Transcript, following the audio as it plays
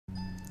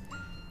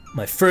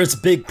My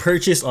first big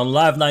purchase on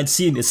Live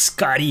 19 is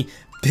Scottie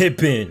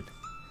Pippen.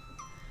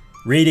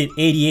 Rated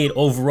 88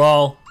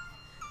 overall,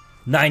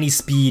 90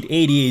 speed,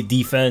 88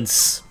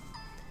 defense.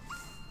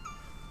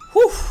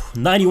 Whew,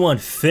 91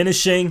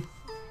 finishing.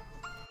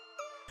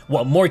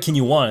 What more can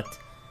you want?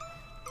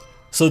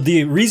 So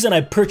the reason I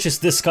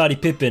purchased this Scottie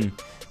Pippen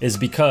is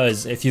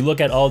because if you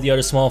look at all the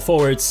other small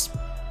forwards,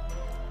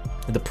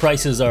 the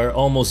prices are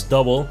almost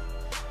double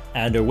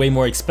and they're way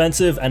more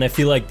expensive, and I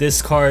feel like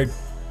this card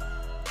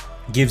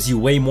gives you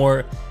way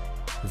more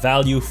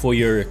value for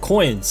your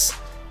coins.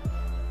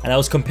 And I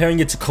was comparing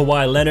it to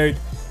Kawhi Leonard.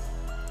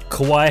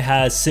 Kawhi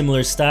has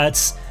similar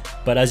stats,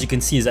 but as you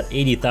can see is at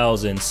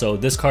 80,000, so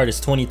this card is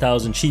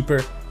 20,000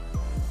 cheaper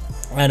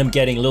and I'm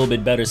getting a little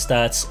bit better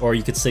stats, or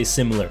you could say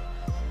similar.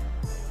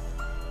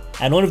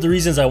 And one of the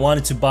reasons I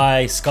wanted to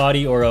buy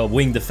Scottie or a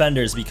wing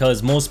defender is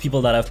because most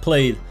people that I've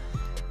played,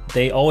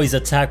 they always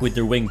attack with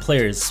their wing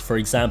players. For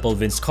example,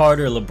 Vince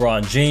Carter,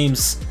 LeBron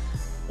James,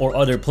 or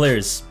other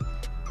players.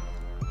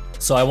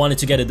 So I wanted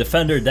to get a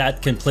defender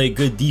that can play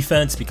good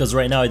defense, because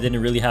right now I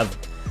didn't really have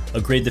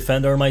a great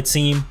defender on my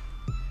team.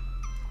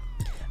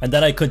 And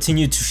then I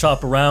continued to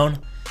shop around.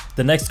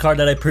 The next card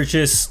that I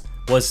purchased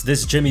was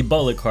this Jimmy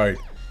Butler card.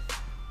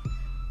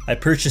 I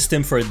purchased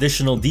him for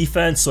additional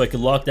defense so I could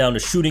lock down the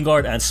shooting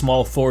guard and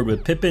small forward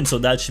with Pippen, so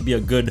that should be a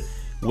good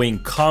wing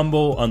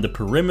combo on the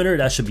perimeter.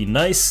 That should be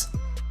nice.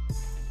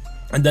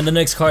 And then the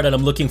next card that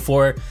I'm looking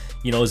for,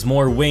 you know, is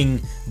more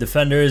wing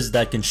defenders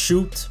that can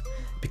shoot,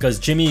 because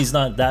Jimmy is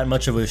not that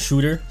much of a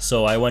shooter.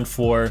 So I went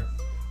for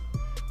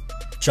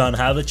John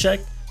Havlicek.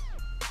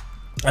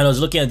 And I was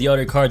looking at the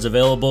other cards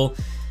available,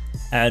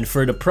 and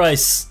for the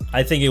price,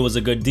 I think it was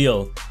a good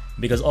deal,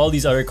 because all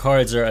these other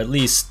cards are at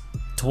least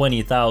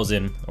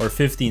 20,000 or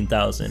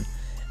 15,000,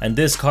 and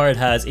this card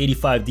has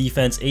 85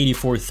 defense,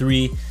 84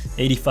 3,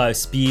 85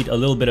 speed, a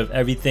little bit of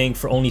everything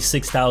for only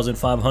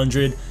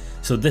 6,500.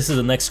 So this is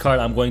the next card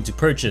I'm going to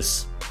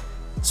purchase.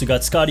 So you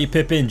got Scottie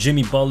Pippen,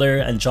 Jimmy Butler,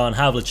 and John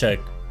Havlicek.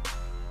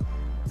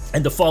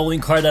 And the following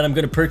card that I'm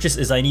going to purchase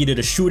is I needed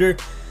a shooter,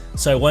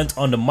 so I went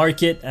on the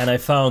market and I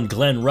found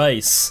Glenn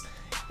Rice.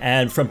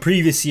 And from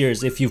previous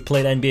years, if you've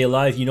played NBA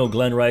Live, you know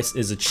Glenn Rice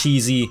is a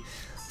cheesy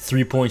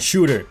three-point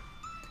shooter.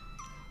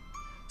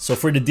 So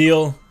for the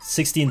deal,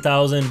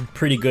 16,000,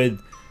 pretty good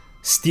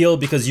steal,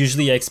 because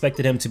usually I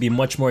expected him to be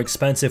much more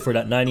expensive for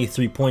that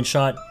 93-point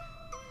shot.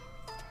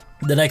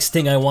 The next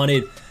thing I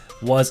wanted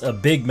was a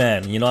big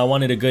man. You know, I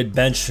wanted a good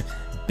bench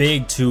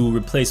big to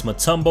replace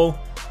Mutombo.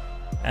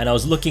 And I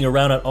was looking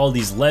around at all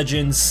these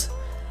legends.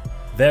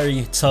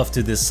 Very tough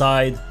to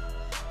decide.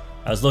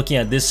 I was looking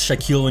at this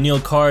Shaquille O'Neal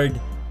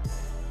card.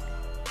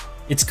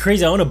 It's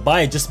crazy, I want to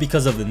buy it just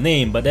because of the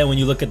name, but then when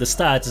you look at the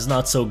stats, it's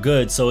not so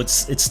good. So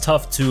it's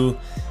tough to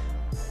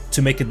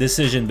make a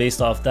decision based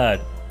off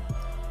that.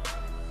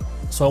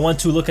 So I want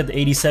to look at the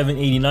 87,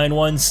 89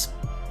 ones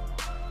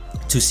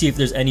to see if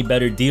there's any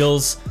better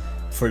deals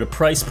for the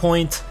price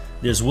point.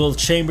 There's Will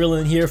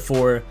Chamberlain here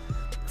for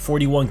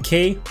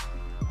 41k.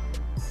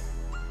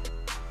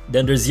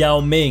 Then there's Yao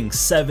Ming,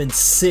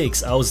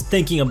 7'6". I was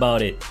thinking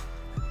about it.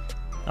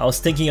 I was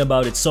thinking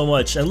about it so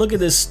much. And look at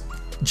this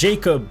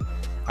Jacob.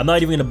 I'm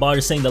not even gonna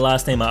bother saying the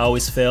last name, I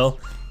always fail.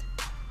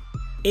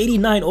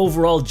 89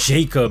 overall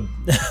Jacob.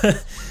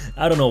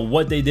 I don't know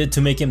what they did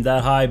to make him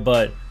that high,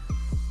 but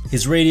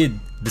he's rated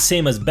the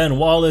same as Ben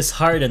Wallace,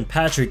 higher than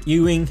Patrick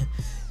Ewing,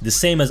 the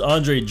same as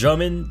Andre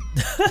Drummond.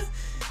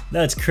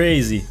 That's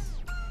crazy.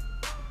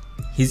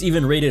 He's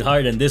even rated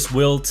higher than this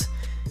Wilt.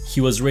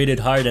 He was rated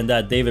higher than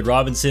that David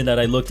Robinson that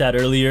I looked at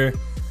earlier.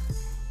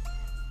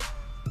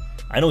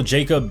 I know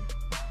Jacob,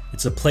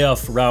 it's a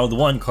playoff round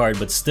 1 card,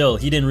 but still,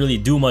 he didn't really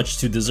do much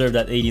to deserve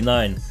that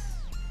 89.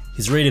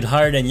 He's rated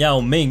higher than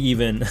Yao Ming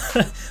even.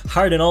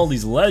 Higher than all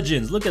these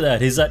legends. Look at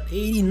that, he's at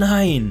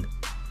 89.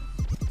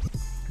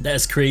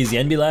 That's crazy.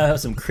 NBA Live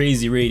has some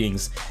crazy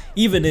ratings.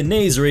 Even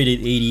Ine's rated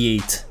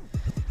 88.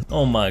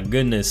 Oh my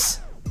goodness.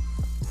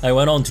 I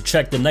went on to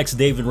check the next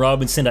David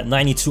Robinson at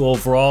 92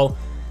 overall.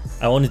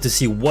 I wanted to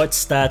see what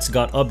stats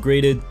got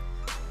upgraded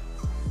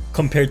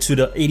compared to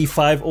the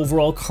 85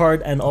 overall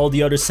card and all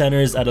the other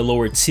centers at a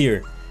lower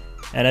tier.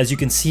 And as you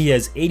can see, he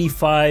has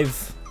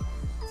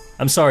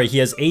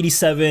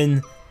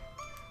 87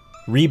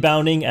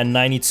 rebounding and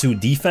 92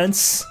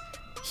 defense.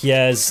 He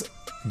has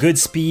good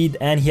speed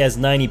and he has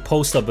 90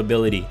 post-up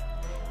ability.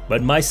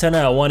 But my center,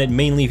 I wanted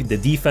mainly the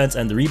defense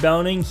and the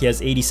rebounding. He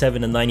has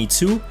 87 and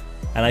 92.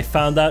 And I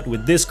found out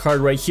with this card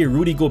right here,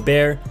 Rudy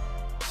Gobert,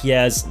 he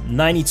has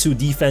 92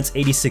 defense,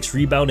 86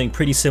 rebounding,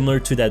 pretty similar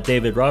to that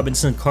David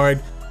Robinson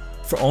card,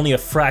 for only a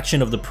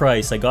fraction of the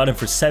price. I got him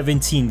for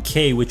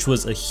 17k, which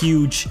was a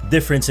huge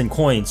difference in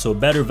coins, so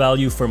better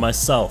value for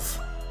myself.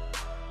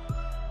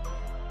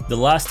 The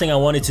last thing I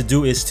wanted to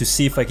do is to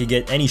see if I could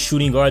get any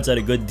shooting guards at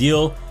a good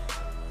deal.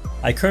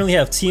 I currently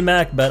have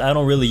T-Mac, but I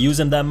don't really use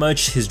him that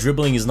much. His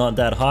dribbling is not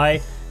that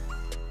high.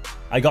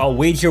 I got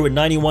Wade here with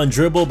 91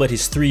 dribble, but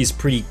his 3 is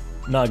pretty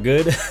not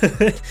good.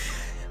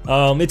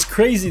 It's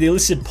crazy, they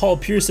listed Paul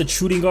Pierce at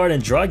shooting guard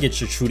and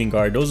Dragic at shooting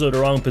guard. Those are the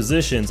wrong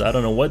positions. I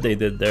don't know what they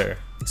did there.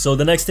 So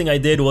the next thing I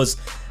did was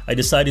I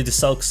decided to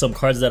sell some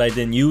cards that I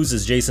didn't use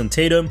as Jason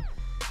Tatum,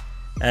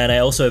 and I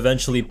also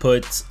eventually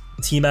put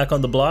T-Mac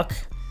on the block.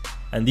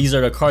 And these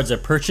are the cards I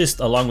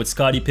purchased along with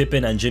Scottie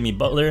Pippen and Jimmy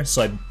Butler.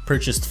 So I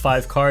purchased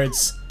 5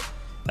 cards.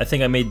 I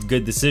think I made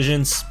good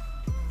decisions,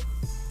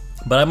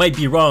 but I might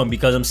be wrong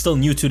because I'm still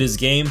new to this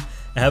game.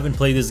 I haven't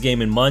played this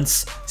game in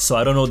months, so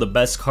I don't know the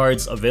best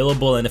cards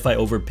available and if I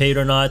overpaid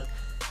or not.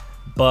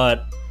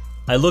 But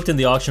I looked in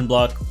the auction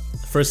block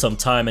for some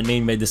time and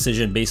made my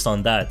decision based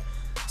on that.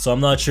 So I'm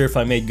not sure if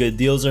I made good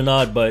deals or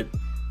not, but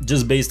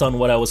just based on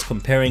what I was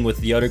comparing with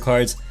the other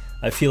cards,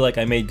 I feel like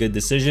I made good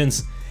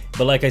decisions.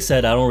 But like I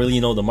said, I don't really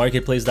know the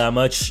marketplace that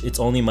much. It's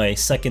only my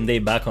second day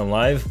back on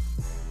live.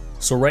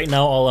 So right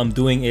now all I'm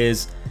doing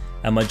is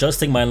I'm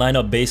adjusting my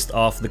lineup based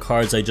off the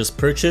cards I just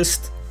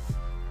purchased.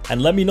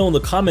 And let me know in the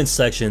comments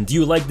section, do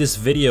you like this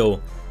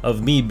video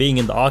of me being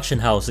in the auction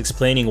house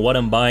explaining what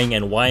I'm buying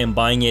and why I'm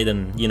buying it,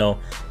 and you know,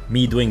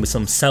 me doing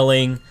some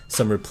selling,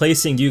 some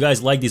replacing? Do you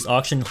guys like these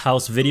auction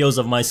house videos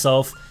of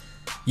myself,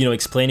 you know,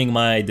 explaining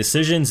my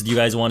decisions? Do you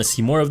guys want to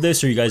see more of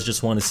this, or you guys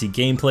just want to see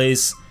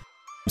gameplays?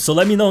 So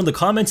let me know in the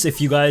comments if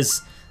you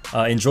guys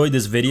enjoyed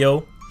this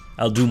video.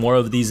 I'll do more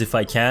of these if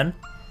I can.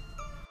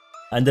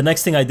 And the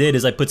next thing I did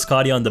is I put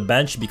Scottie on the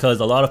bench because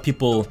a lot of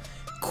people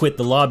quit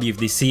the lobby if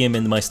they see him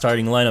in my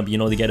starting lineup. You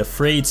know, they get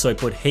afraid, so I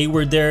put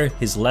Hayward there.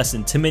 He's less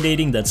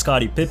intimidating than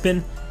Scottie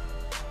Pippen.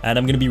 And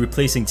I'm going to be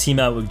replacing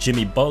T-Mac with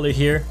Jimmy Butler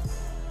here.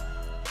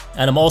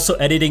 And I'm also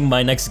editing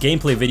my next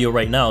gameplay video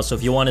right now, so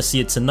if you want to see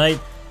it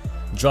tonight,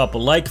 drop a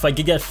like. If I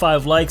could get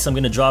 5 likes, I'm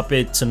going to drop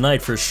it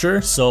tonight for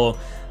sure. So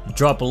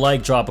drop a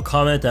like, drop a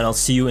comment, and I'll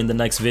see you in the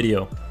next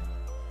video.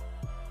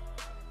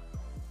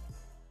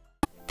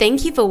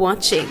 Thank you for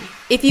watching.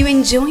 If you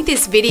enjoyed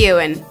this video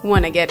and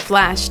want to get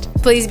flashed,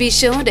 please be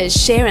sure to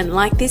share and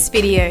like this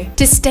video.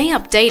 To stay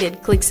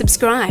updated, click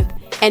subscribe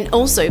and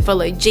also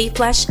follow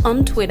GFlash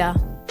on Twitter.